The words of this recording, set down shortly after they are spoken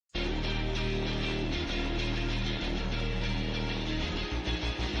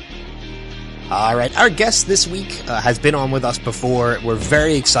All right, our guest this week has been on with us before. We're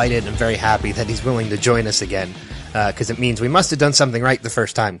very excited and very happy that he's willing to join us again, because it means we must have done something right the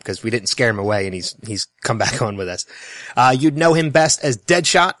first time, because we didn't scare him away, and he's come back on with us. You'd know him best as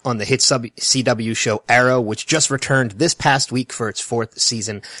Deadshot on the hit CW show Arrow, which just returned this past week for its 4th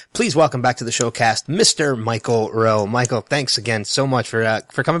season. Please welcome back to the showcast, Mr. Michael Rowe. Michael, thanks again so much for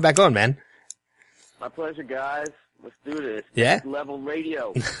coming back on, man. My pleasure, guys. Let's do this. Yeah. Next level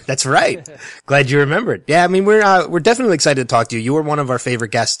radio. That's right. Glad you remembered. Yeah, I mean, we're definitely excited to talk to you. You were one of our favorite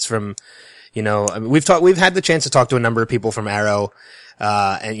guests from, we've had the chance to talk to a number of people from Arrow,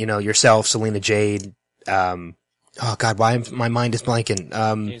 and yourself, Selena Jade, oh God, my mind is blanking.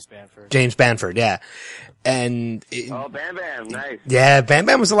 James Banford, yeah. And Bam Bam, nice. Yeah, Bam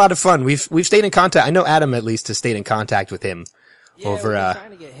Bam was a lot of fun. We've stayed in contact. I know Adam at least has stayed in contact with him. Yeah, we're trying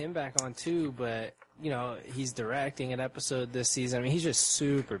to get him back on too, but he's directing an episode this season. I mean, he's just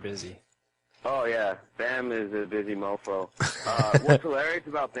super busy. Oh yeah, Bam is a busy mofo. What's hilarious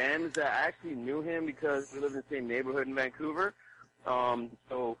about Bam is that I actually knew him because we lived in the same neighborhood in Vancouver.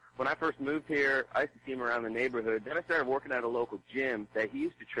 So when I first moved here, I used to see him around the neighborhood. Then I started working at a local gym that he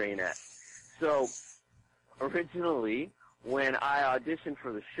used to train at. So originally, when I auditioned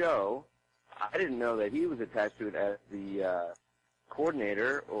for the show, I didn't know that he was attached to it as the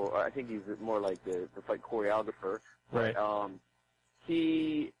coordinator, or I think he's more like the fight choreographer. Right. But,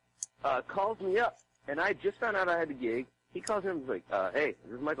 he calls me up, and I just found out I had the gig. He calls him and he's like, hey,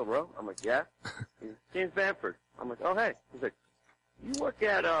 is this Michael Rowe? I'm like, yeah. He's James Banford. I'm like, oh, hey. He's like, you work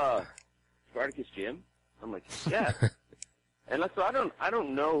at Spartacus Gym? I'm like, yeah. And so I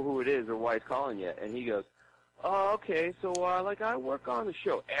don't know who it is or why he's calling yet. And he goes, oh, okay, so I work on the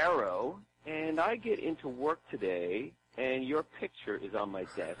show Arrow, and I get into work today, and your picture is on my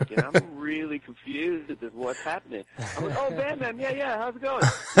desk, and I'm really confused at what's happening. I'm like, oh, Bam Bam, yeah, how's it going?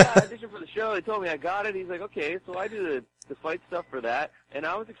 Yeah, I auditioned for the show. They told me I got it. He's like, okay, so I do the fight stuff for that, and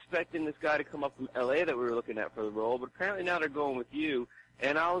I was expecting this guy to come up from L.A. that we were looking at for the role, but apparently now they're going with you.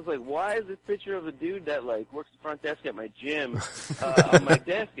 And I was like, why is this picture of a dude that, works the front desk at my gym on my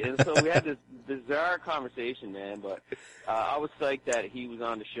desk? And so we had this bizarre conversation, man. But I was psyched that he was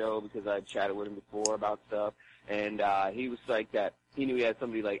on the show because I had chatted with him before about stuff. And he was psyched that he knew he had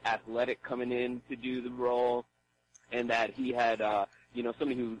somebody, athletic coming in to do the role, and that he had,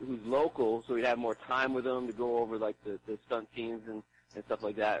 somebody who's local, so he'd have more time with him to go over, the stunt scenes and stuff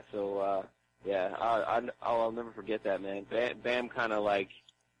like that. So, yeah, I'll never forget that, man. Bam kind of I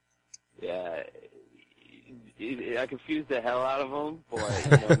confused the hell out of him,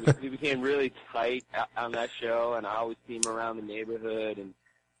 but we became really tight on that show, and I always see him around the neighborhood, and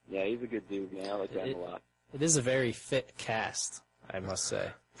yeah, he's a good dude, man. I like him a lot. It is a very fit cast, I must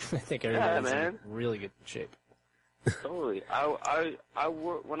say. I think everybody's in really good shape. Totally.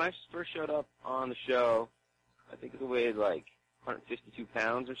 When I first showed up on the show, I think I weighed 152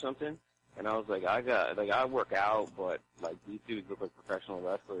 pounds or something. And I was like, I work out, but these dudes look like professional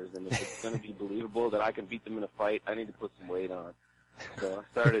wrestlers, and if it's going to be believable that I can beat them in a fight, I need to put some weight on. So I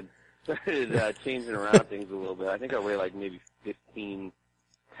started changing around things a little bit. I think I weigh maybe 15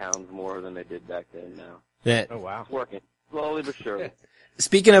 pounds more than I did back then now. Yeah. Oh wow. It's working slowly but surely.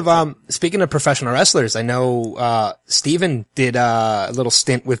 Speaking of professional wrestlers, I know Steven did a little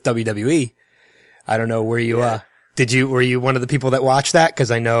stint with WWE. I don't know, were you one of the people that watched that?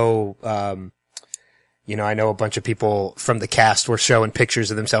 Cause I know, I know a bunch of people from the cast were showing pictures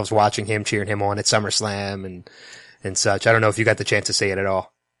of themselves watching him, cheering him on at SummerSlam and such. I don't know if you got the chance to see it at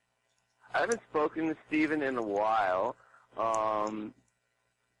all. I haven't spoken to Steven in a while.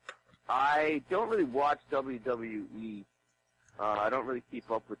 I don't really watch WWE. I don't really keep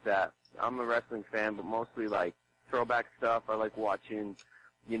up with that. I'm a wrestling fan, but mostly throwback stuff. I like watching,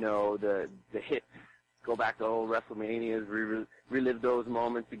 the hits. Go back to old WrestleManias, relive those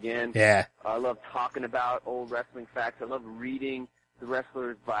moments again. Yeah. I love talking about old wrestling facts. I love reading the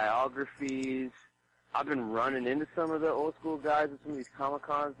wrestlers' biographies. I've been running into some of the old school guys at some of these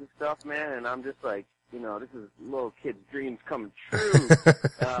Comic-Cons and stuff, man, and I'm just this is little kid's dreams coming true.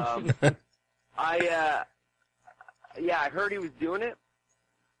 I heard he was doing it.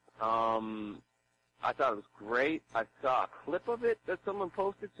 I thought it was great. I saw a clip of it that someone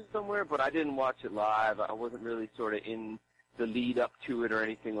posted to somewhere, but I didn't watch it live. I wasn't really sort of in the lead up to it or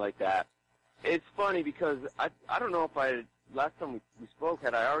anything like that. It's funny because I don't know if last time we spoke,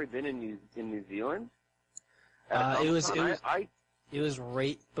 had I already been in New Zealand? It was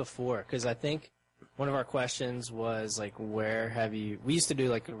right before, because I think one of our questions was where have you? We used to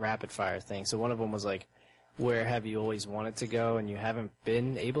do a rapid fire thing. So one of them was where have you always wanted to go and you haven't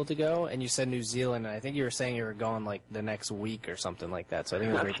been able to go? And you said New Zealand, and I think you were saying you were going the next week or something like that. So I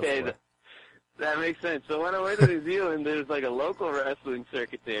think it was right before. That makes sense. So when I went to New Zealand, there's like a local wrestling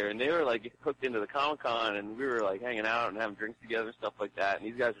circuit there, and they were like hooked into the Comic-Con, and we were like hanging out and having drinks together and stuff like that. And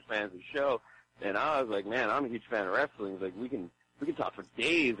these guys are fans of the show, and I was like, man, I'm a huge fan of wrestling. Like we can talk for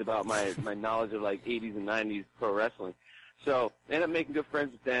days about my knowledge of like 80s and 90s pro wrestling. So I ended up making good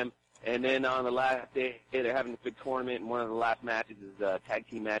friends with them. And then on the last day, they're having this big tournament, and one of the last matches is a tag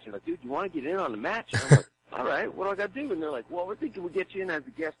team match. And I'm like, dude, you want to get in on the match? And I'm like, all right, what do I got to do? And they're like, well, we're thinking we'll get you in as a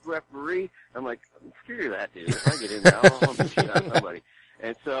guest referee. I'm like, screw that, dude. If I get in there, I'll beat shit on somebody.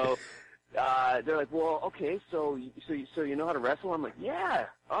 And so they're like, well, okay, so you know how to wrestle? I'm like, yeah,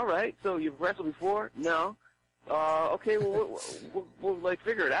 all right. So you've wrestled before? No. Okay, well, we'll like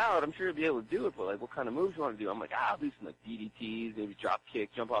figure it out. I'm sure you'll be able to do it, but like, what kind of moves you want to do? I'm like, I'll do some like DDTs, maybe drop kick,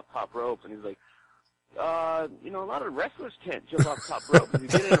 jump off top rope. And he's like, a lot of wrestlers can't jump off top rope. Have you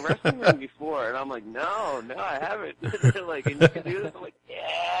been in a wrestling ring before? And I'm like, no, I haven't. They're like, and you can do this? I'm like,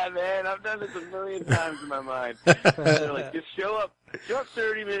 yeah, man, I've done this a million times in my mind. And they're like, just show up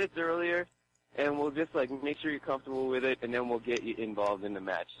 30 minutes earlier, and we'll just like make sure you're comfortable with it, and then we'll get you involved in the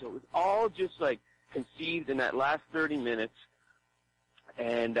match. So it was all just like conceived in that last 30 minutes.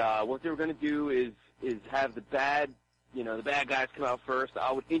 And what they were going to do is have the bad guys come out first.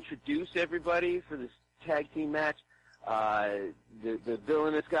 I would introduce everybody for this tag team match. The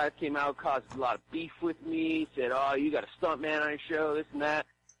villainous guys came out, caused a lot of beef with me, said, oh, you got a stunt man on your show, this and that.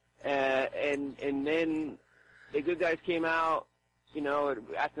 And then the good guys came out,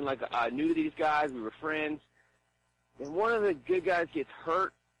 acting like I knew these guys, we were friends. And one of the good guys gets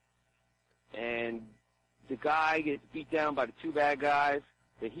hurt, and the guy gets beat down by the two bad guys.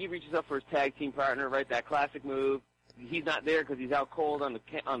 Then he reaches up for his tag team partner, right, that classic move. He's not there because he's out cold on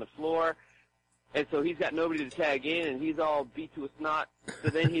the floor. And so he's got nobody to tag in, and he's all beat to a snot. So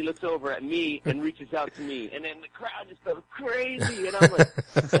then he looks over at me and reaches out to me. And then the crowd just goes crazy. And I'm like,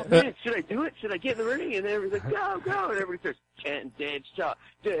 oh, man, should I do it? Should I get in the ring? And everybody's like, go, go. And everybody starts chanting, dead shot,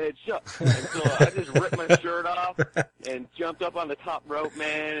 dead shot. And so I just ripped my shirt off and jumped up on the top rope,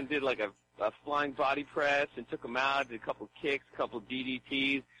 man, and did like a flying body press and took them out, did a couple kicks, a couple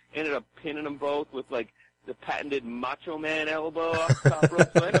DDTs, ended up pinning them both with like the patented Macho Man elbow off the top rope.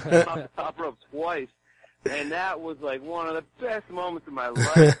 So I ended up pinning off the top rope twice. And that was like one of the best moments of my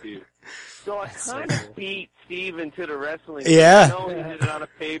life, dude. So I kind of beat Steven to the wrestling. Yeah. I know he did it on a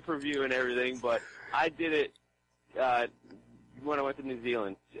pay-per-view and everything, but I did it when I went to New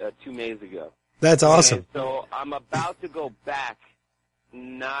Zealand 2 Mays ago. That's awesome. And so I'm about to go back,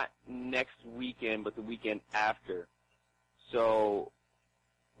 not next weekend, but the weekend after. So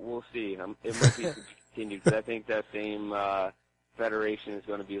we'll see. It might be continued, because I think that same federation is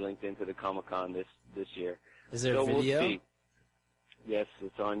going to be linked into the Comic-Con this year. Is there so a video? We'll see. Yes,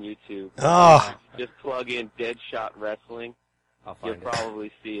 it's on YouTube. Oh. Just plug in Dead Shot Wrestling. You'll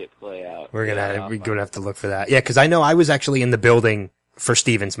probably see it play out. We're gonna have to look for that. Yeah, because I know I was actually in the building for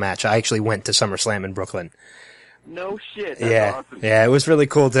Steven's match. I actually went to SummerSlam in Brooklyn. No shit. That's awesome. Yeah, it was really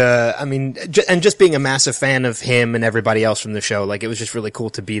cool and just being a massive fan of him and everybody else from the show, like, it was just really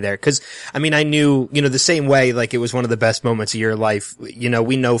cool to be there. Cause, I mean, I knew, the same way, like, it was one of the best moments of your life.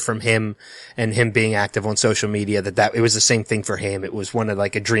 We know from him and him being active on social media that it was the same thing for him. It was one of,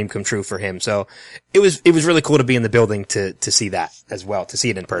 like, a dream come true for him. So it was really cool to be in the building to see that as well, to see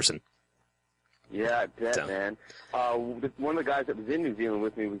it in person. Yeah, I bet, man. One of the guys that was in New Zealand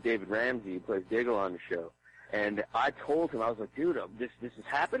with me was David Ramsey, who plays Diggle on the show. And I told him, I was like, dude, this is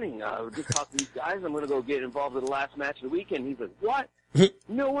happening. Just talk to these guys. I'm going to go get involved in the last match of the weekend. He's like, what?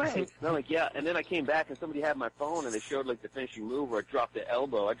 No way. And I'm like, yeah. And then I came back, and somebody had my phone, and they showed, like, the finishing move where I dropped the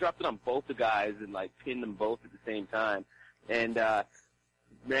elbow. I dropped it on both the guys and, like, pinned them both at the same time. And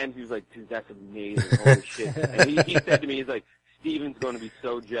Ramsey was like, dude, that's amazing. Holy shit. And he said to me, he's like, Steven's going to be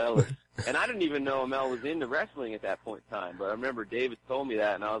so jealous. And I didn't even know Mel was into wrestling at that point in time. But I remember David told me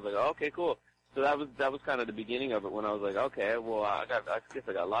that, and I was like, oh, okay, cool. So that was kind of the beginning of it, when I was like, okay, well, I guess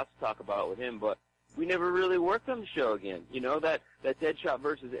I got lots to talk about with him, but we never really worked on the show again. That Deadshot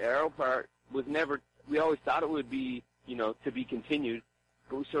versus Arrow part was never. We always thought it would be, to be continued,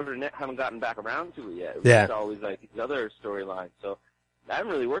 but we sort of haven't gotten back around to it yet. It's always like these other storylines. So I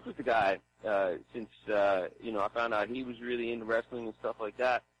haven't really worked with the guy since I found out he was really into wrestling and stuff like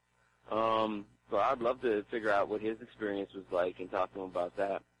that. So I'd love to figure out what his experience was like and talk to him about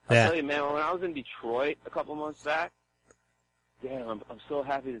that. I'll tell you, man, when I was in Detroit a couple months back, damn, I'm so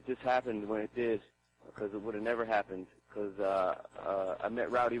happy that this happened when it did, because it would have never happened, because I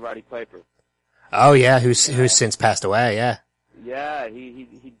met Roddy Piper. Oh, yeah, who's since passed away, yeah. Yeah,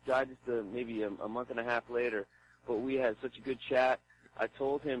 he died just maybe a month and a half later, but we had such a good chat. I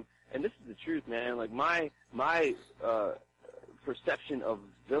told him, and this is the truth, man, like, my perception of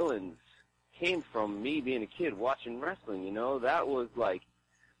villains came from me being a kid watching wrestling, you know? That was like,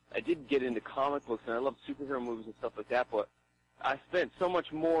 I did get into comic books, and I love superhero movies and stuff like that, but I spent so much,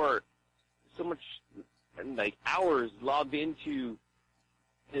 like, hours logged into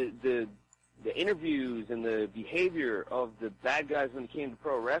the interviews and the behavior of the bad guys when it came to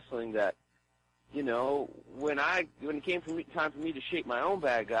pro wrestling that, you know, when it came time for me to shape my own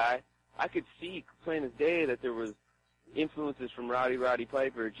bad guy, I could see plain as day that there was influences from Roddy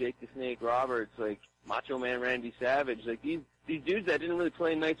Piper, Jake the Snake Roberts, like Macho Man Randy Savage, like these dudes that didn't really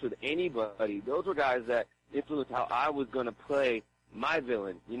play nice with anybody. Those were guys that influenced how I was going to play my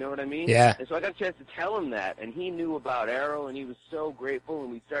villain. You know what I mean? Yeah. And so I got a chance to tell him that, and he knew about Arrow, and he was so grateful,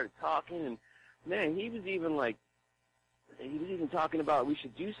 and we started talking, and man, he was even talking about we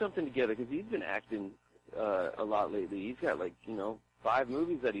should do something together, because he's been acting a lot lately. He's got, like, you know, 5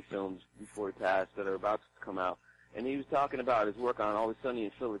 movies that he filmed before he passed that are about to come out. And he was talking about his work on Always Sunny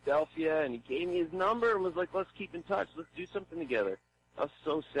in Philadelphia, and he gave me his number and was like, let's keep in touch. Let's do something together. I was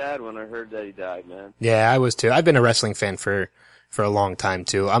so sad when I heard that he died, man. Yeah, I was too. I've been a wrestling fan for a long time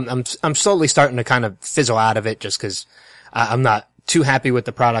too. I'm slowly starting to kind of fizzle out of it just because I'm not too happy with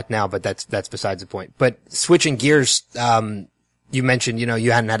the product now, but that's besides the point. But switching gears, you mentioned, you know,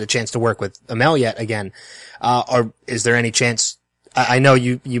 you hadn't had a chance to work with Amel yet again. Or is there any chance, I know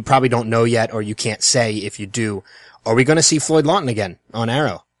you probably don't know yet, or you can't say if you do, are we going to see Floyd Lawton again on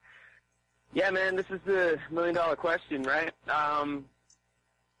Arrow? Yeah, man, this is the million-dollar question, right?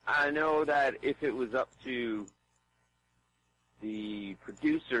 I know that if it was up to the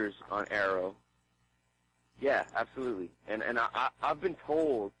producers on Arrow, yeah, absolutely. And I've been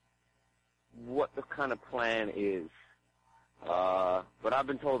told what the kind of plan is. But I've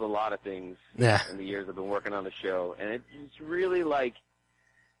been told a lot of things in the years I've been working on the show, and it's really like,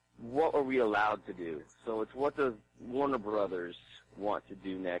 what are we allowed to do? So it's what does Warner Brothers want to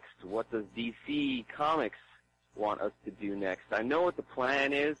do next? What does DC Comics want us to do next? I know what the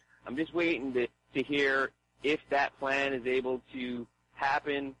plan is. I'm just waiting to hear if that plan is able to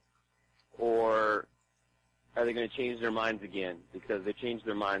happen, or are they going to change their minds again? Because they changed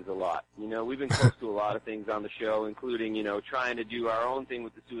their minds a lot. You know, we've been close to a lot of things on the show, including, you know, trying to do our own thing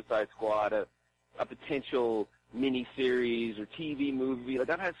with the Suicide Squad, a potential mini-series or TV movie. Like,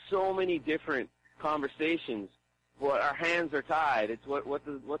 I've had so many different conversations, but our hands are tied. It's what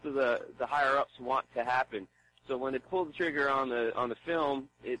do the higher-ups want to happen. So when they pulled the trigger on the film,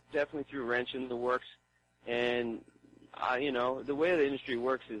 it definitely threw a wrench in the works. And you know, the way the industry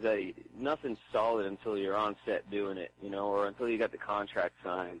works is that nothing's solid until you're on set doing it, you know, or until you got the contract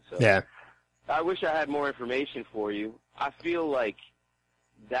signed. So Yeah. I wish I had more information for you. I feel like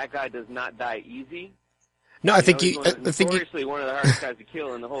that guy does not die easy. No, I think he's you. notoriously one of the hardest guys to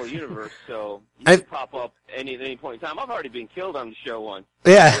kill in the whole universe. So he can pop up at any point in time. I've already been killed on the show once.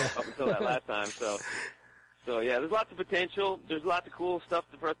 Yeah. Up until that last time. So yeah, there's lots of potential. There's lots of cool stuff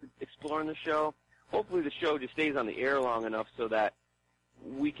for us to explore in the show. Hopefully the show just stays on the air long enough so that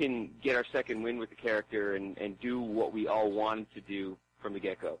we can get our second win with the character and do what we all wanted to do from the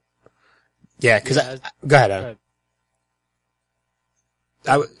get-go. Yeah, because go ahead,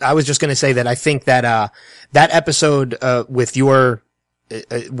 Adam. I was just going to say that I think that that episode with your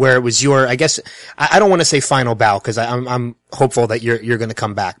where it was your, I guess I don't want to say final bow because I'm hopeful that you're going to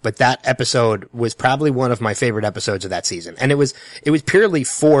come back, but that episode was probably one of my favorite episodes of that season, and it was purely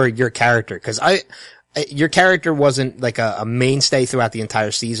for your character because your character wasn't like a mainstay throughout the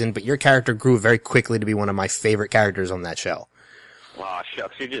entire season, but your character grew very quickly to be one of my favorite characters on that show. Aw,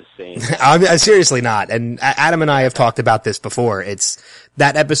 shucks, you're just saying. I'm seriously not. And Adam and I have talked about this before.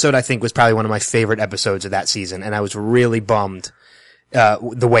 That episode I think was probably one of my favorite episodes of that season, and I was really bummed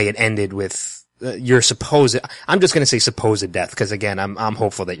the way it ended with your supposed, I'm just going to say supposed death, because again, I'm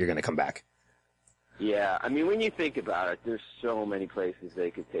hopeful that you're going to come back. Yeah, I mean, when you think about it, there's so many places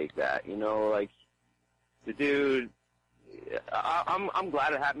they could take that. You know, like, the dude, I'm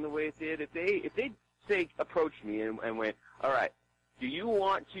glad it happened the way it did. If they approached me and went, all right, do you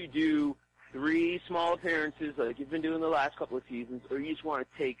want to do 3 small appearances like you've been doing the last couple of seasons, or you just want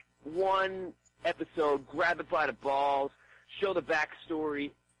to take one episode, grab it by the balls, show the backstory,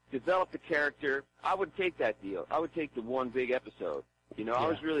 develop the character, I would take that deal. I would take the one big episode. You know, I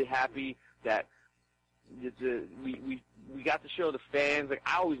was really happy that we got to show the fans. Like,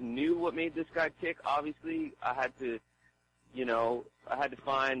 I always knew what made this guy tick. Obviously, I had to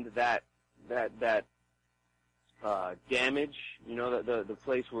find that damage. You know, the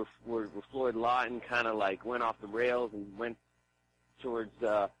place where Floyd Lawton kind of like went off the rails and went towards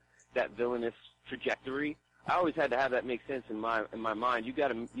that villainous trajectory. I always had to have that make sense in my mind. You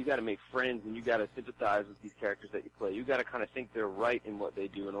gotta make friends, and you gotta sympathize with these characters that you play. You gotta kind of think they're right in what they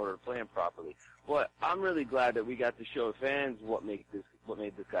do in order to play them properly. But I'm really glad that we got to show fans what made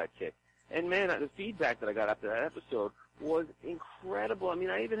this guy tick. And man, the feedback that I got after that episode was incredible. I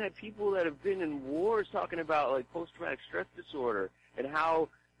mean, I even had people that have been in wars talking about like post-traumatic stress disorder and how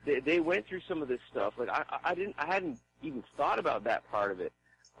they went through some of this stuff. Like I hadn't even thought about that part of it.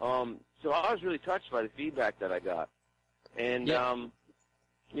 So I was really touched by the feedback that I got. And,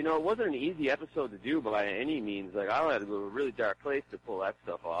 you know, it wasn't an easy episode to do by any means. Like, I had to go to a really dark place to pull that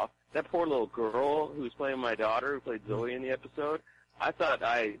stuff off. That poor little girl who was playing my daughter, who played Zoe in the episode, I thought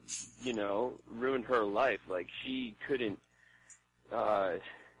I, you know, ruined her life. Like, she couldn't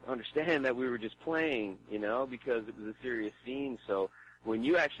understand that we were just playing, you know, because it was a serious scene. So when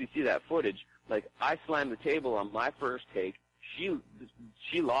you actually see that footage, like, I slammed the table on my first take.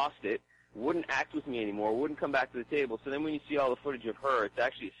 She lost it, wouldn't act with me anymore, wouldn't come back to the table. So then when you see all the footage of her, it's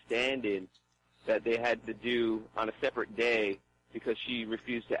actually a stand-in that they had to do on a separate day because she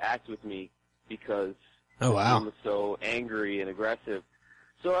refused to act with me because she was so angry and aggressive.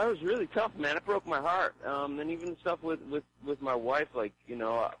 So that was really tough, man. It broke my heart. And even stuff with my wife, like, you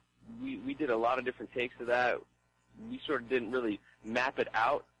know, we did a lot of different takes of that. We sort of didn't really map it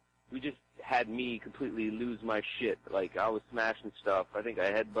out. We just had me completely lose my shit. Like, I was smashing stuff. I think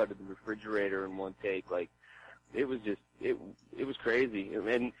I headbutted the refrigerator in one take. Like, it was just, it was crazy.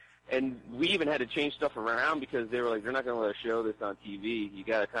 And we even had to change stuff around because they were like, they're not going to let us show this on TV. You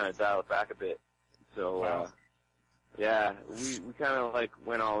got to kind of dial it back a bit. So, yeah, we kind of, like,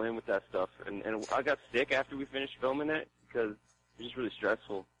 went all in with that stuff. And I got sick after we finished filming it because it was just really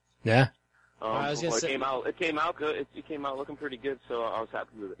stressful. Yeah. I was gonna say, it came out good. It came out looking pretty good, so I was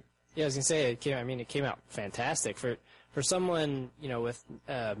happy with it. Yeah, I was gonna say it came out fantastic for someone, you know, with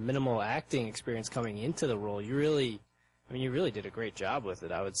minimal acting experience coming into the role. You really did a great job with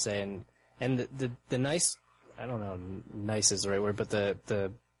it, I would say. And the nice, I don't know, nice is the right word, but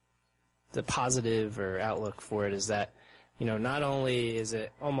the positive or outlook for it is that, you know, not only is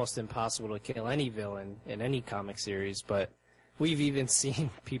it almost impossible to kill any villain in any comic series, but we've even seen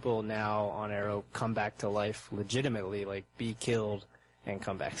people now on Arrow come back to life legitimately, like be killed and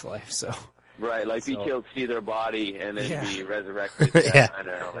come back to life. So right, like be killed, see their body, and then be resurrected. Yeah. I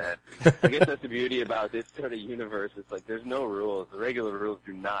know, man. I guess that's the beauty about this sort of universe. It's like there's no rules. The regular rules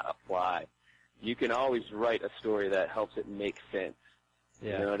do not apply. You can always write a story that helps it make sense.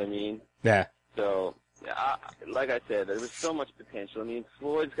 Yeah. You know what I mean? Yeah. So, like I said, there was so much potential. I mean,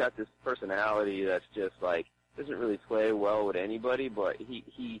 Floyd's got this personality that's just like doesn't really play well with anybody, but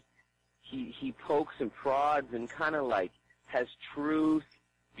he pokes and prods and kind of like has truth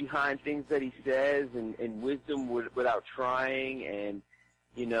behind things that he says and wisdom without trying, and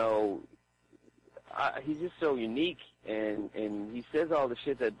you know, he's just so unique, and he says all the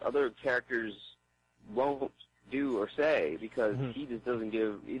shit that other characters won't do or say because he just doesn't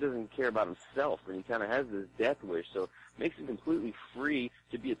care about himself, and he kind of has this death wish, so it makes him completely free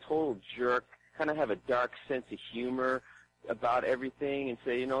to be a total jerk, kind of have a dark sense of humor about everything and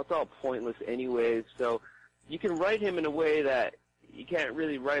say, you know, it's all pointless anyways. So you can write him in a way that you can't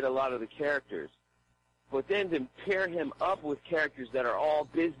really write a lot of the characters. But then to pair him up with characters that are all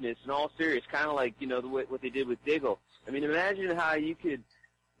business and all serious, kind of like, you know, what they did with Diggle. I mean, imagine where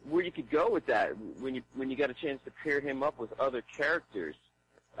you could go with that when you got a chance to pair him up with other characters.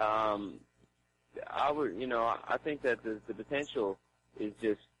 I think that the potential is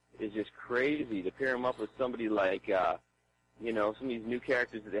just crazy to pair him up with somebody like, you know, some of these new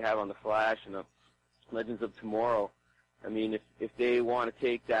characters that they have on The Flash and the Legends of Tomorrow. I mean, if they want to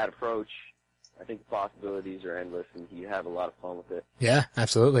take that approach, I think the possibilities are endless, and you have a lot of fun with it. Yeah,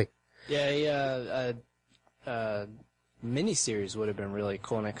 absolutely. Yeah, miniseries would have been really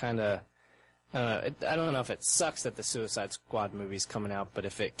cool, and I don't know if it sucks that the Suicide Squad movie's coming out, but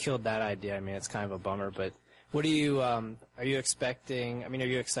if it killed that idea, I mean, it's kind of a bummer. But what are you expecting? I mean, are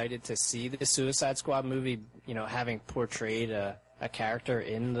you excited to see the Suicide Squad movie, you know, having portrayed a character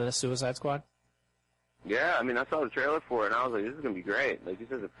in the Suicide Squad? Yeah, I mean, I saw the trailer for it, and I was like, this is going to be great. Like,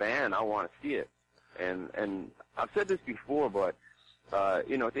 just as a fan, I want to see it. And I've said this before, but,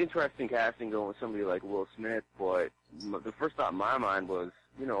 you know, it's interesting casting going with somebody like Will Smith, but the first thought in my mind was,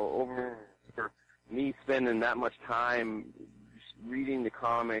 you know, over me spending that much time reading the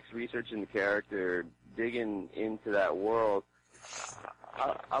comics, researching the character, digging into that world,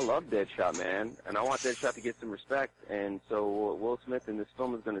 I love Deadshot, man, and I want Deadshot to get some respect. And so what Will Smith in this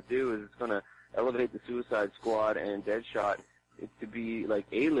film is going to do is it's going to elevate the Suicide Squad and Deadshot to be like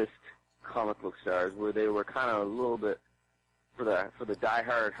A-list comic book stars, where they were kind of a little bit for the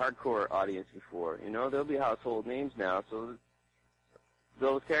diehard hardcore audience before. You know, they'll be household names now, so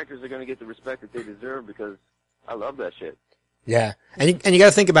those characters are going to get the respect that they deserve because I love that shit. Yeah, and you got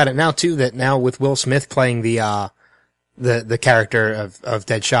to think about it now too. That now with Will Smith playing the character of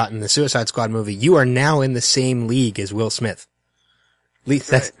Deadshot in the Suicide Squad movie, you are now in the same league as Will Smith.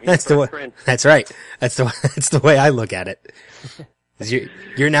 That's the way. That's right. That's the way I look at it.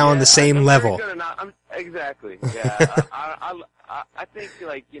 You're now on the same level. Exactly. Yeah. I think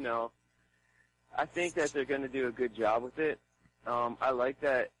I think that they're going to do a good job with it. I like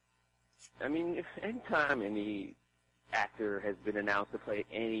that. I mean, if anytime any actor has been announced to play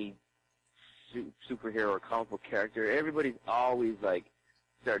any superhero or comic book character, everybody's always like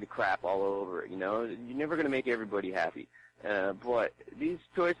started to crap all over it. You know, you're never going to make everybody happy. But these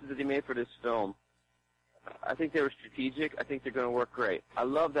choices that they made for this film, I think they were strategic. I think they're going to work great. I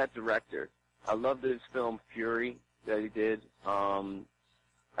love that director. I love this film Fury that he did.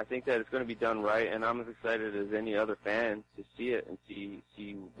 I think that it's going to be done right, and I'm as excited as any other fan to see it and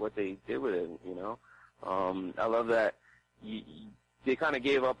see what they did with it. You know, I love that they kind of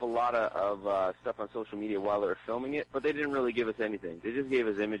gave up a lot of stuff on social media while they were filming it, but they didn't really give us anything. They just gave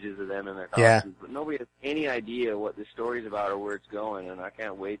us images of them and their costumes, but nobody has any idea what the story's about or where it's going, and I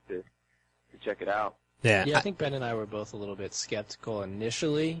can't wait to check it out. Yeah, I think Ben and I were both a little bit skeptical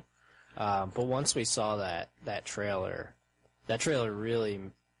initially, but once we saw that trailer really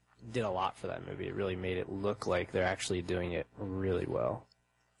did a lot for that movie. It really made it look like they're actually doing it really well.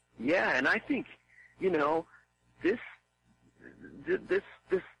 Yeah, and I think, you know, this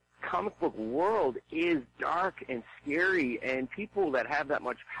comic book world is dark and scary, and people that have that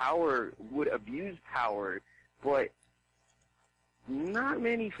much power would abuse power, but not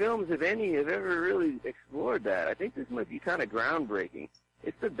many films, if any, have ever really explored that. I think this might be kind of groundbreaking.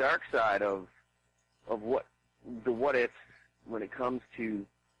 It's the dark side of what ifs when it comes to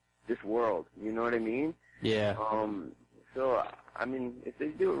this world. You know what I mean? Yeah. So, I mean, if they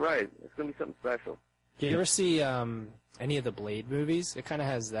do it right, it's going to be something special. Do you ever see any of the Blade movies? It kind of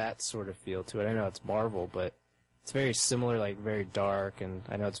has that sort of feel to it. I know it's Marvel, but it's very similar, like very dark, and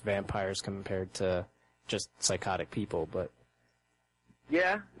I know it's vampires compared to just psychotic people, but...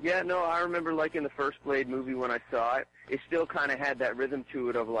 Yeah, no, I remember liking the first Blade movie when I saw it. It still kind of had that rhythm to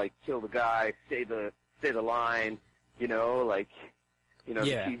it of, like, kill the guy, say the line, you know, like, you know,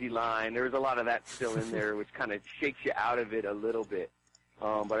 the cheesy line. There was a lot of that still in there, which kind of shakes you out of it a little bit.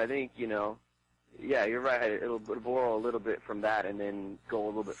 But I think, you know, yeah, you're right. It'll borrow a little bit from that and then go a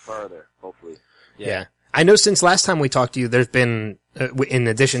little bit further, hopefully. Yeah. I know since last time we talked to you, there's been, in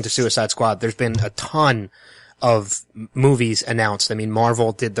addition to Suicide Squad, there's been a ton of movies announced. I mean,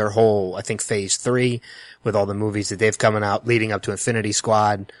 Marvel did their whole, I think, Phase 3 with all the movies that they've coming out leading up to Infinity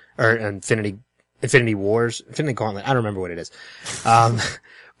Squad, or Infinity Wars, Infinity Gauntlet. I don't remember what it is.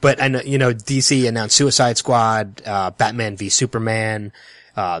 But I know, you know, DC announced Suicide Squad, Batman v Superman,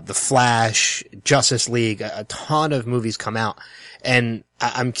 The Flash, Justice League, a ton of movies come out. And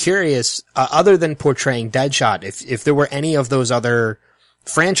I'm curious, other than portraying Deadshot, if there were any of those other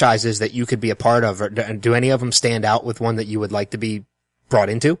franchises that you could be a part of, or do any of them stand out with one that you would like to be brought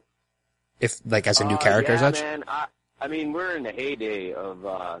into? If, like, as a new character or such? Man, I mean, we're in the heyday of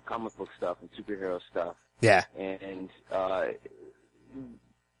comic book stuff and superhero stuff. Yeah. And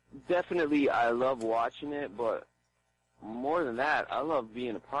definitely I love watching it, but more than that, I love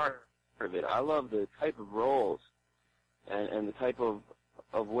being a part of it. I love the type of roles and the type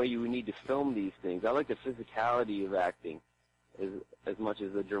of way you need to film these things. I like the physicality of acting as much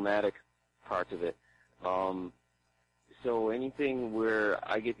as the dramatic part of it. So anything where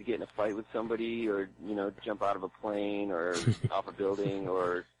I get to get in a fight with somebody, or, you know, jump out of a plane or off a building,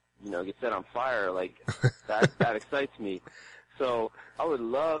 or, you know, get set on fire, like, that excites me. So I would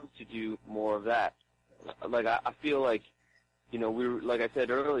love to do more of that. Like, I feel like, you know, like I said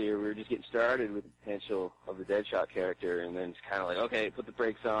earlier, we were just getting started with the potential of the Deadshot character, and then it's kind of like, okay, put the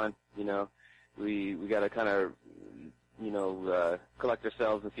brakes on, you know, we got to kind of, you know, collect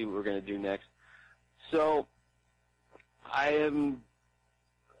ourselves and see what we're going to do next. So I've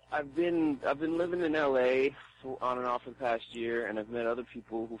been living in LA on and off for the past year, and I've met other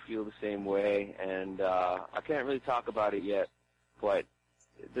people who feel the same way, and I can't really talk about it yet, but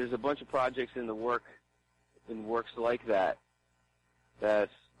there's a bunch of projects in works like that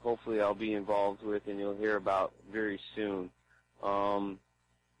hopefully I'll be involved with, and you'll hear about very soon.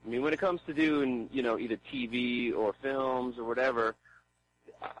 I mean, when it comes to doing, you know, either TV or films or whatever,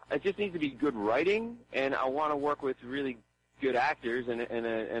 it just needs to be good writing, and I want to work with really good actors and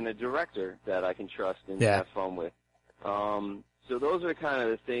a director that I can trust and have fun with. So those are kind of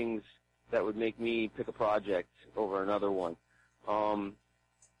the things that would make me pick a project over another one.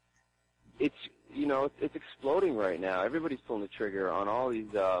 it's, you know, it's exploding right now. Everybody's pulling the trigger on all these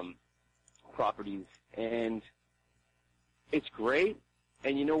properties, and it's great.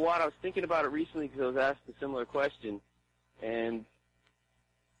 And you know what? I was thinking about it recently because I was asked a similar question, and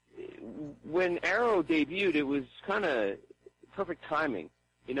when Arrow debuted, it was kind of perfect timing.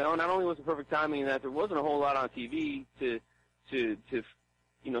 You know, not only was it perfect timing in that there wasn't a whole lot on TV to you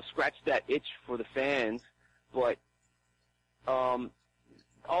know, scratch that itch for the fans, but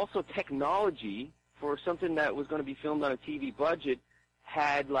also technology for something that was going to be filmed on a TV budget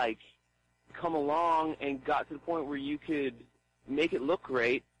had, like, come along and got to the point where you could make it look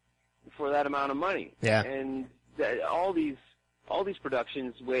great for that amount of money. Yeah. And all these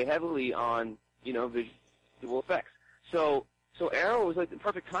productions weigh heavily on, you know, visual effects. So Arrow was like the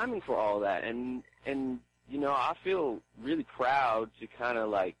perfect timing for all of that, and you know, I feel really proud to kind of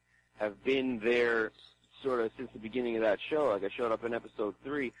like have been there sort of since the beginning of that show. Like, I showed up in episode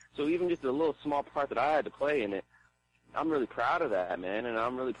 3, so even just a little small part that I had to play in it, I'm really proud of that, man, and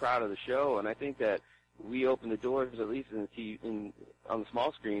I'm really proud of the show, and I think that we opened the doors, at least on the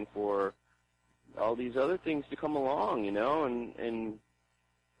small screen, for all these other things to come along, you know, and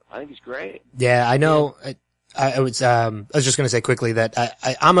I think it's great. Yeah, I know. I was just going to say quickly that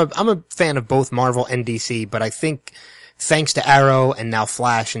I'm a fan of both Marvel and DC, but I think thanks to Arrow and now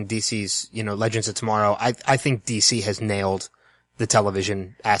Flash and DC's, you know, Legends of Tomorrow, I think DC has nailed the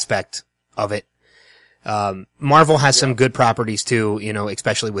television aspect of it. Marvel has some good properties too, you know,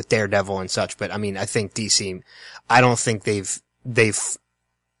 especially with Daredevil and such, but I mean, I think DC, I don't think they've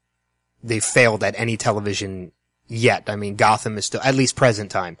failed at any television yet. I mean, Gotham is still, at least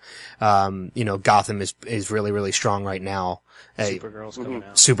present time. You know, Gotham is really, really strong right now. Supergirl's coming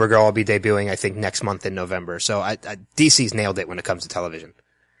out. Supergirl will be debuting, I think, next month in November. So DC's nailed it when it comes to television.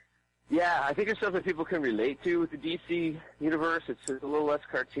 Yeah, I think it's something people can relate to with the DC universe. It's a little less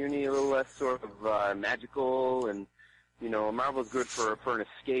cartoony, a little less sort of magical, and, you know, Marvel's good for an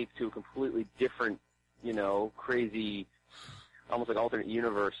escape to a completely different, you know, crazy, almost like alternate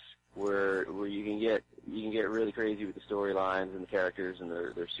universe where you can get really crazy with the storylines and the characters and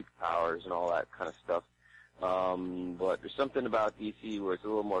their superpowers and all that kind of stuff. But there's something about DC where it's a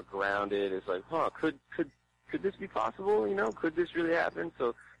little more grounded. It's like, could this be possible? You know, could this really happen?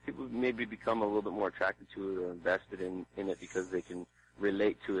 So people maybe become a little bit more attracted to it or invested in it because they can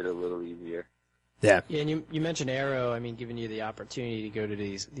relate to it a little easier. Yeah. Yeah, and you mentioned Arrow. I mean, giving you the opportunity to go to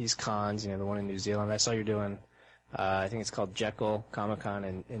these cons. You know, the one in New Zealand. I saw you're doing. I think it's called Jekyll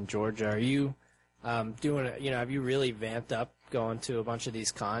Comic-Con in Georgia. Are you doing it? You know, have you really vamped up going to a bunch of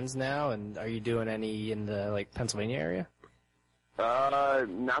these cons now? And are you doing any in the like Pennsylvania area?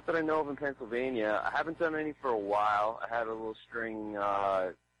 Not that I know of in Pennsylvania. I haven't done any for a while. I had a little string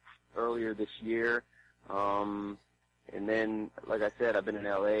earlier this year, and then, like I said, I've been in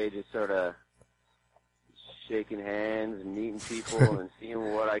LA, just sort of shaking hands and meeting people and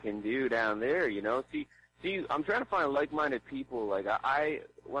seeing what I can do down there. You know, see, I'm trying to find like-minded people. Like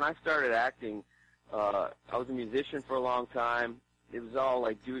when I started acting, I was a musician for a long time. It was all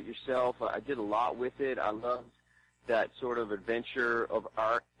like do-it-yourself. I did a lot with it. I loved that sort of adventure of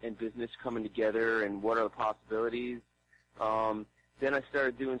art and business coming together and what are the possibilities. Then I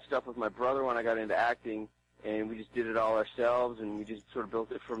started doing stuff with my brother when I got into acting, and we just did it all ourselves, and we just sort of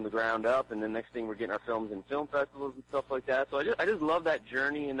built it from the ground up, and the next thing we're getting our films in film festivals and stuff like that. So I just love that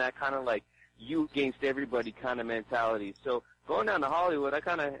journey and that kind of like you against everybody kind of mentality. So going down to Hollywood, I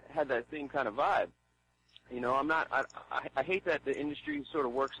kind of had that same kind of vibe. You know, I hate that the industry sort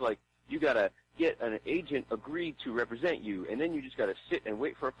of works like you got to get an agent agreed to represent you, and then you just got to sit and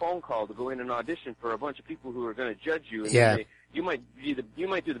wait for a phone call to go in and audition for a bunch of people who are going to judge you. And yeah. You might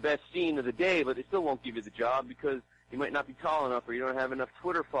do the best scene of the day, but they still won't give you the job because you might not be tall enough or you don't have enough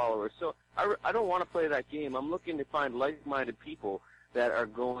Twitter followers. So I don't want to play that game. I'm looking to find like-minded people that are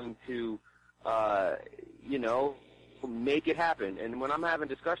going to, you know, make it happen. And when I'm having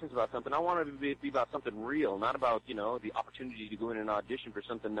discussions about something, I want it to be about something real, not about, you know, the opportunity to go in and audition for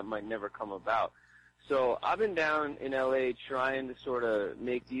something that might never come about. So I've been down in L.A. trying to sort of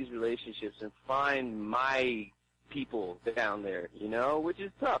make these relationships and find my people down there, you know, which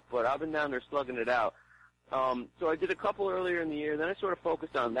is tough, but I've been down there slugging it out. So I did a couple earlier in the year, then I sort of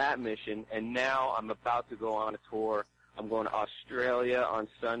focused on that mission, and now I'm about to go on a tour. I'm going to Australia on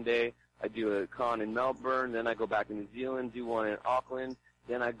Sunday. I do a con in Melbourne, then I go back to New Zealand, do one in Auckland,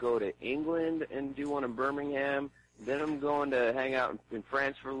 then I go to England and do one in Birmingham, then I'm going to hang out in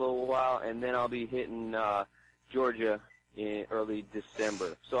France for a little while, and then I'll be hitting Georgia in early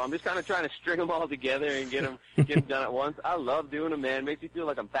December. So I'm just kind of trying to string them all together and get them done at once. I love doing them, man. It makes me feel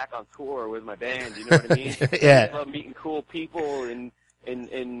like I'm back on tour with my band. You know what I mean? Yeah. I love meeting cool people in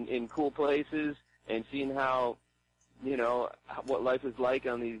cool places and seeing how, you know, what life is like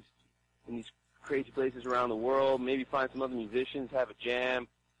in these crazy places around the world. Maybe find some other musicians, have a jam,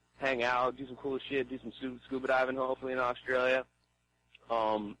 hang out, do some cool shit, do some scuba diving, hopefully in Australia.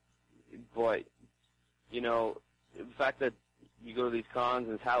 But, you know, the fact that you go to these cons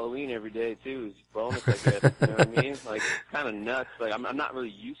and it's Halloween every day too is a bonus, I guess. You know what I mean? Like, it's kind of nuts. Like, I'm not really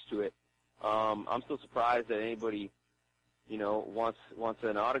used to it. I'm still surprised that anybody, you know, wants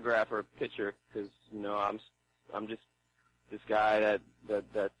an autograph or a picture, because, you know, I'm just this guy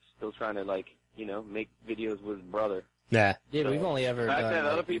that's still trying to, like, you know, make videos with his brother. Yeah. Yeah, So, we've only ever the fact done, that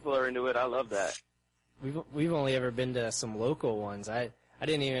like, other people are into it, I love that. We've only ever been to some local ones. I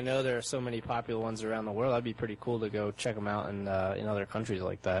didn't even know there are so many popular ones around the world. That'd be pretty cool to go check them out in other countries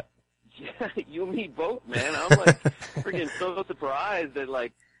like that. Yeah, you and me both, man. I'm like freaking so surprised that,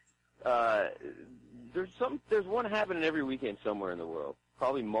 like, there's one happening every weekend somewhere in the world.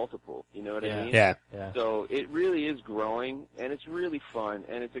 Probably multiple, you know what I mean? Yeah. So it really is growing, and it's really fun,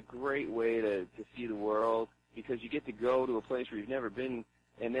 and it's a great way to see the world, because you get to go to a place where you've never been,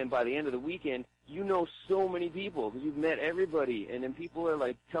 and then by the end of the weekend, you know so many people, because you've met everybody, and then people are,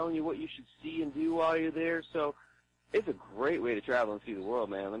 like, telling you what you should see and do while you're there. So it's a great way to travel and see the world,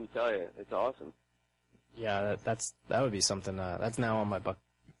 man. Let me tell you, it's awesome. Yeah, that would be something that's now on my bucket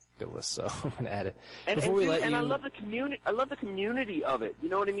list, so I'm gonna add it. And I love the community. I love the community of it. You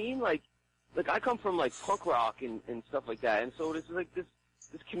know what I mean? Like I come from, like, punk rock and stuff like that, and so it's like this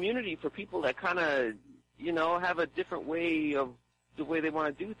community for people that kind of, you know, have a different way of the way they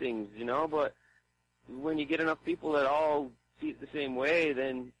want to do things, you know. But when you get enough people that all see it the same way,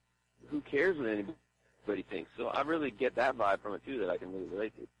 then who cares what anybody thinks? So I really get that vibe from it too, that I can really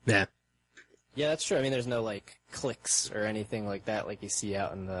relate to. Yeah. Yeah, that's true. I mean, there's no, like, cliques or anything like that like you see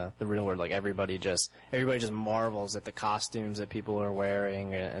out in the real world. Like, everybody just marvels at the costumes that people are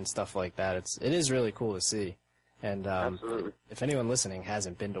wearing and stuff like that. It is really cool to see. And Absolutely. If anyone listening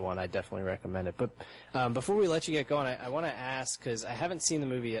hasn't been to one, I definitely recommend it. But before we let you get going, I want to ask, because I haven't seen the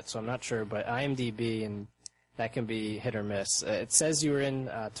movie yet, so I'm not sure, but IMDb, and that can be hit or miss. It says you were in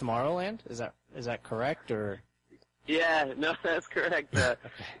Tomorrowland. Is that correct, or? Yeah, no, that's correct.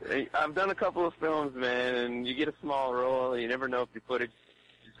 I've done a couple of films, man, and you get a small role, and you never know if the footage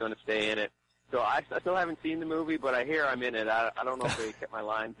is going to stay in it. So I still haven't seen the movie, but I hear I'm in it. I don't know if they kept my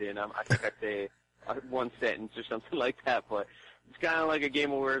lines in. I think I say one sentence or something like that, but it's kind of like a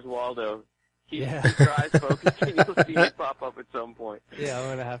game of Where's Waldo. Keep your eyes focused, and you'll see me pop up at some point. Yeah, I'm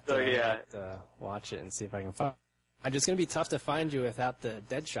going to have to watch it and see if I can find. I'm just going to be tough to find you without the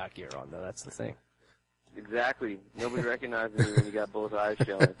Deadshot gear on, though. That's the thing. Exactly. Nobody recognizes me when you got both eyes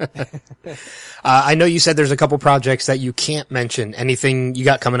showing. I know you said there's a couple projects that you can't mention. Anything you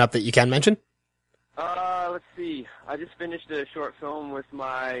got coming up that you can mention? Let's see. I just finished a short film with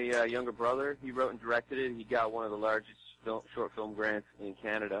my younger brother. He wrote and directed it. He got one of the largest short film grants in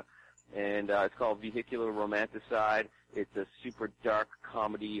Canada, and it's called Vehicular Romanticide. It's a super dark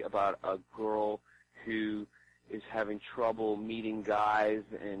comedy about a girl who is having trouble meeting guys,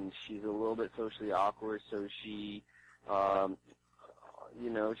 and she's a little bit socially awkward, so she,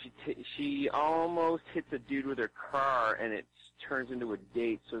 she almost hits a dude with her car, and it turns into a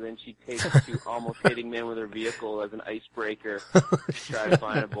date, so then she takes to almost hitting men with her vehicle as an icebreaker to try to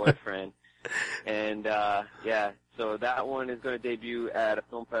find a boyfriend. And, so that one is going to debut at a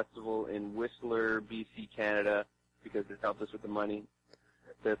film festival in Whistler, BC, Canada, because it helped us with the money,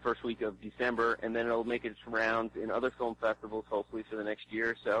 the first week of December, and then it'll make its rounds in other film festivals, hopefully for the next year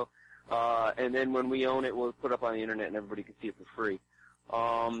or so. And then when we own it, we'll put it up on the internet and everybody can see it for free. So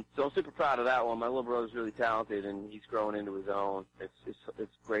I'm super proud of that one. My little brother's really talented, and he's growing into his own.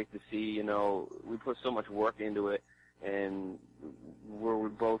 It's great to see. You know, we put so much work into it, and we're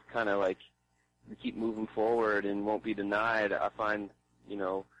both kind of like, we keep moving forward and won't be denied. I find, you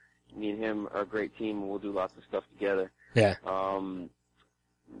know, me and him are a great team, and we'll do lots of stuff together. Yeah.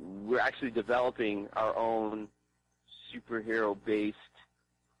 We're actually developing our own superhero-based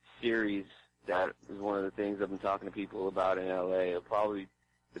series. That is one of the things I've been talking to people about in LA. Probably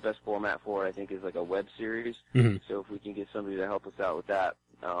the best format for it, I think, is like a web series. Mm-hmm. So if we can get somebody to help us out with that,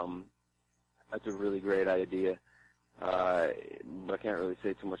 that's a really great idea. But I can't really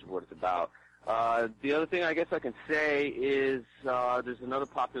say too much of what it's about. The other thing I guess I can say is there's another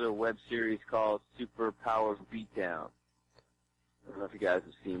popular web series called Superpowers Beatdown. I don't know if you guys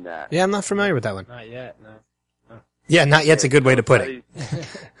have seen that. Yeah, I'm not familiar with that one. Not yet, no. Yeah, not yet's a good way to put it.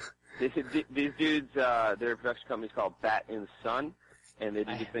 These dudes, their production company's called Bat in the Sun, and they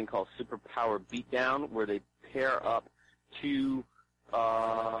do this thing called Superpower Beatdown, where they pair up two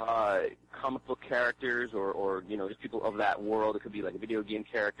comic book characters or just people of that world. It could be like a video game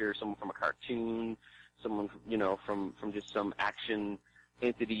character, someone from a cartoon, someone, from just some action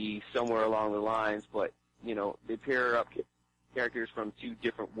entity somewhere along the lines, but, they pair up characters from two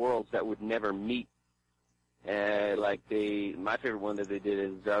different worlds that would never meet. My favorite one that they did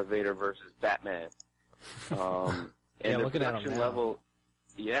is Darth Vader versus Batman. And the production level,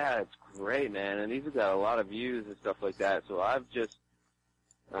 it's great, man. And these have got a lot of views and stuff like that. So I've just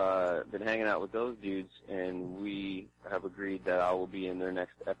been hanging out with those dudes, and we have agreed that I will be in their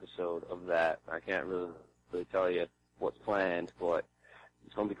next episode of that. I can't really tell you what's planned, but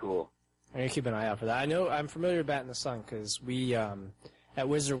it's going to be cool. I'm going to keep an eye out for that. I know I'm familiar with Bat in the Sun because we, at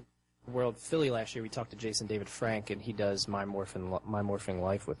Wizard World Philly last year, we talked to Jason David Frank, and he does My Morphing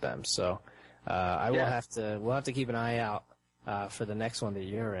Life with them. So we'll have to keep an eye out for the next one that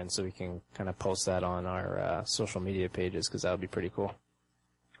you're in, so we can kind of post that on our social media pages, because that would be pretty cool.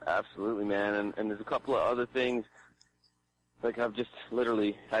 Absolutely, man. And there's a couple of other things. Like, I've just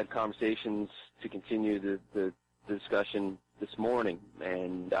literally had conversations to continue the discussion this morning,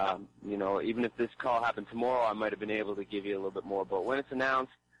 and even if this call happened tomorrow, I might have been able to give you a little bit more. But when it's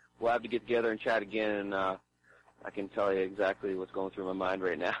announced, we'll have to get together and chat again, and I can tell you exactly what's going through my mind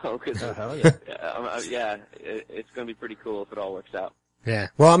right now. Cause, hell yeah. It's going to be pretty cool if it all works out. Yeah.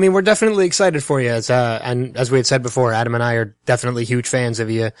 Well, I mean, we're definitely excited for you. And as we had said before, Adam and I are definitely huge fans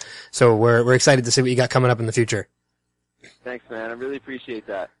of you. So we're excited to see what you got coming up in the future. Thanks, man. I really appreciate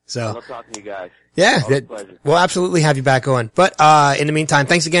that. So, I love talking to you guys. Yeah. We'll absolutely have you back on. But, in the meantime,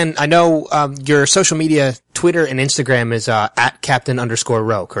 thanks again. I know, your social media, Twitter and Instagram is, at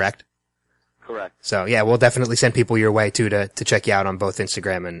Captain_Rowe, correct? Correct. So yeah, we'll definitely send people your way too to check you out on both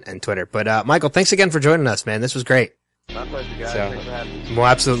Instagram and Twitter. But, Michael, thanks again for joining us, man. This was great. My pleasure, guys. Thanks for having me. We'll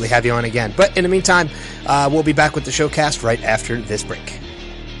absolutely have you on again. But in the meantime, we'll be back with the showcast right after this break.